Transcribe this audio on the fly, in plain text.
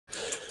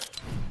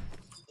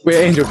Wait,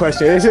 Angel,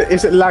 question. Is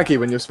it laggy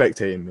when you're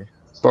spectating me?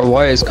 Bro,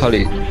 why is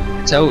Cully?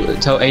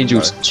 Tell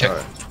Angel to check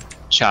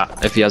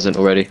chat if he hasn't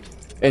already.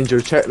 Angel,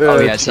 check the Oh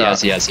yes,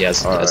 chat. he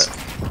has. Alright.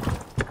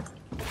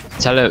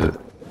 Tell him.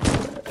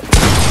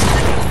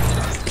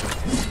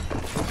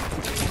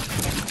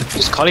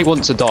 Does Cully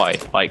want to die?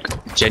 Like,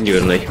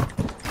 genuinely?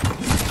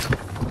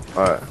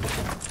 Alright.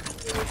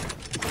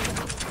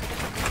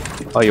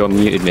 Oh, you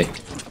unmuted me.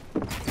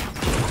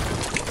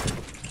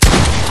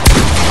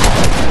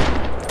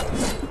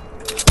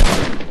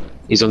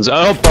 He's on.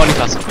 Oh, Barney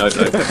Classic. No.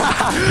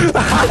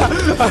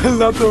 I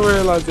love the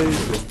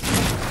realization.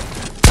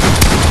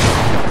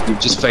 You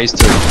just phased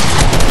through.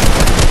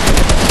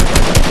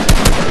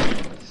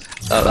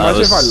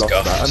 Imagine if I lost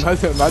that.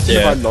 Imagine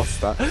if I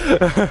lost that.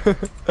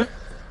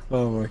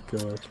 Oh my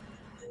god.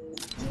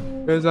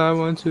 Cause I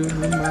want to live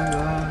my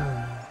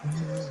life.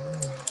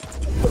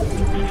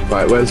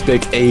 Right, where's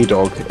big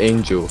A-Dog?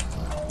 Angel.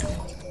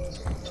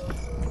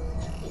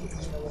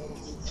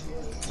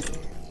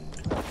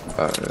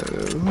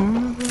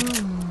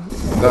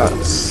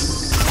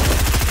 That's...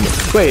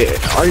 Wait,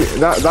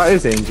 that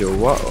is Angel,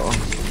 what?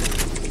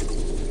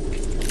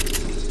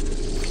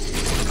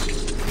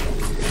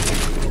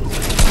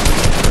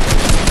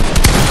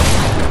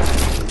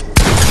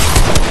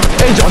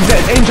 Angel, I'm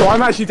dead! Angel,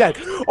 I'm actually dead!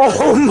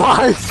 Oh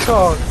my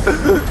god!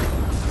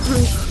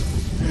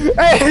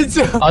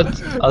 Angel!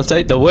 I'll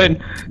take the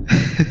win.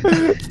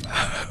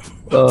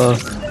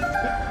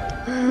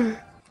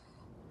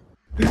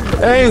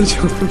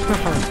 Angel!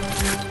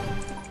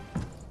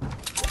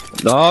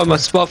 No, my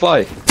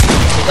Spotify.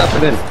 What's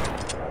happening?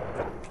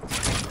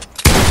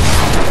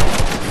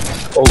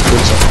 Oh,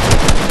 good stuff.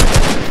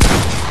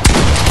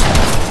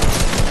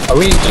 Are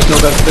we just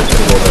not going to switch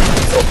anymore then?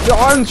 No,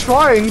 I'm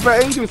trying,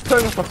 but Angel's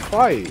putting up a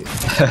fight.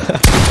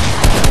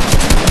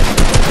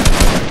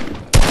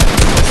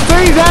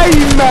 Stay there,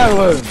 you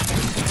melon!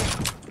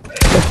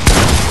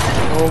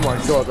 Oh my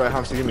god, right,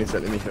 have to give me a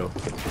sec, let me heal.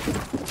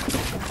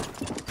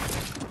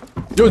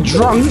 You're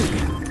drunk?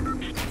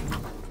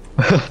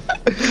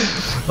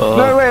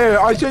 No, wait,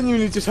 I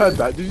genuinely just heard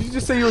that. Did you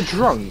just say you're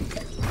drunk?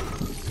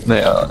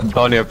 Mate,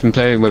 Barney, I've been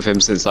playing with him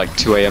since like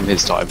 2 AM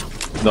his time.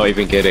 Not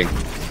even kidding.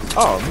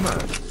 Oh,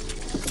 man.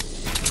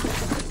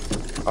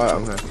 Alright,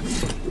 I'm here.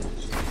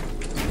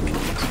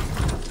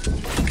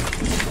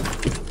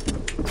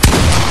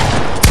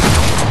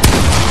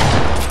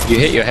 You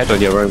hit your head on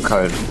your own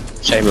cone.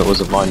 Shame it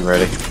wasn't mine,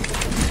 really.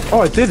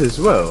 Oh, I did as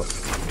well.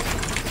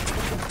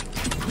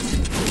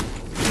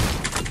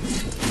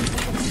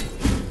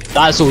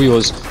 That's all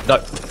yours.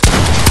 No.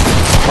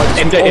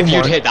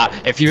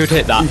 If you'd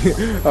hit that,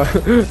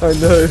 I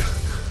know.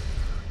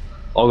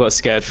 I got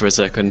scared for a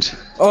second.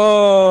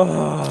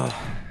 Oh.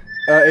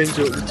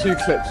 Angel, the 2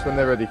 clips when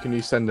they're ready, can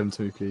you send them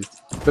to me, please?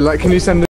 But like, can you send them?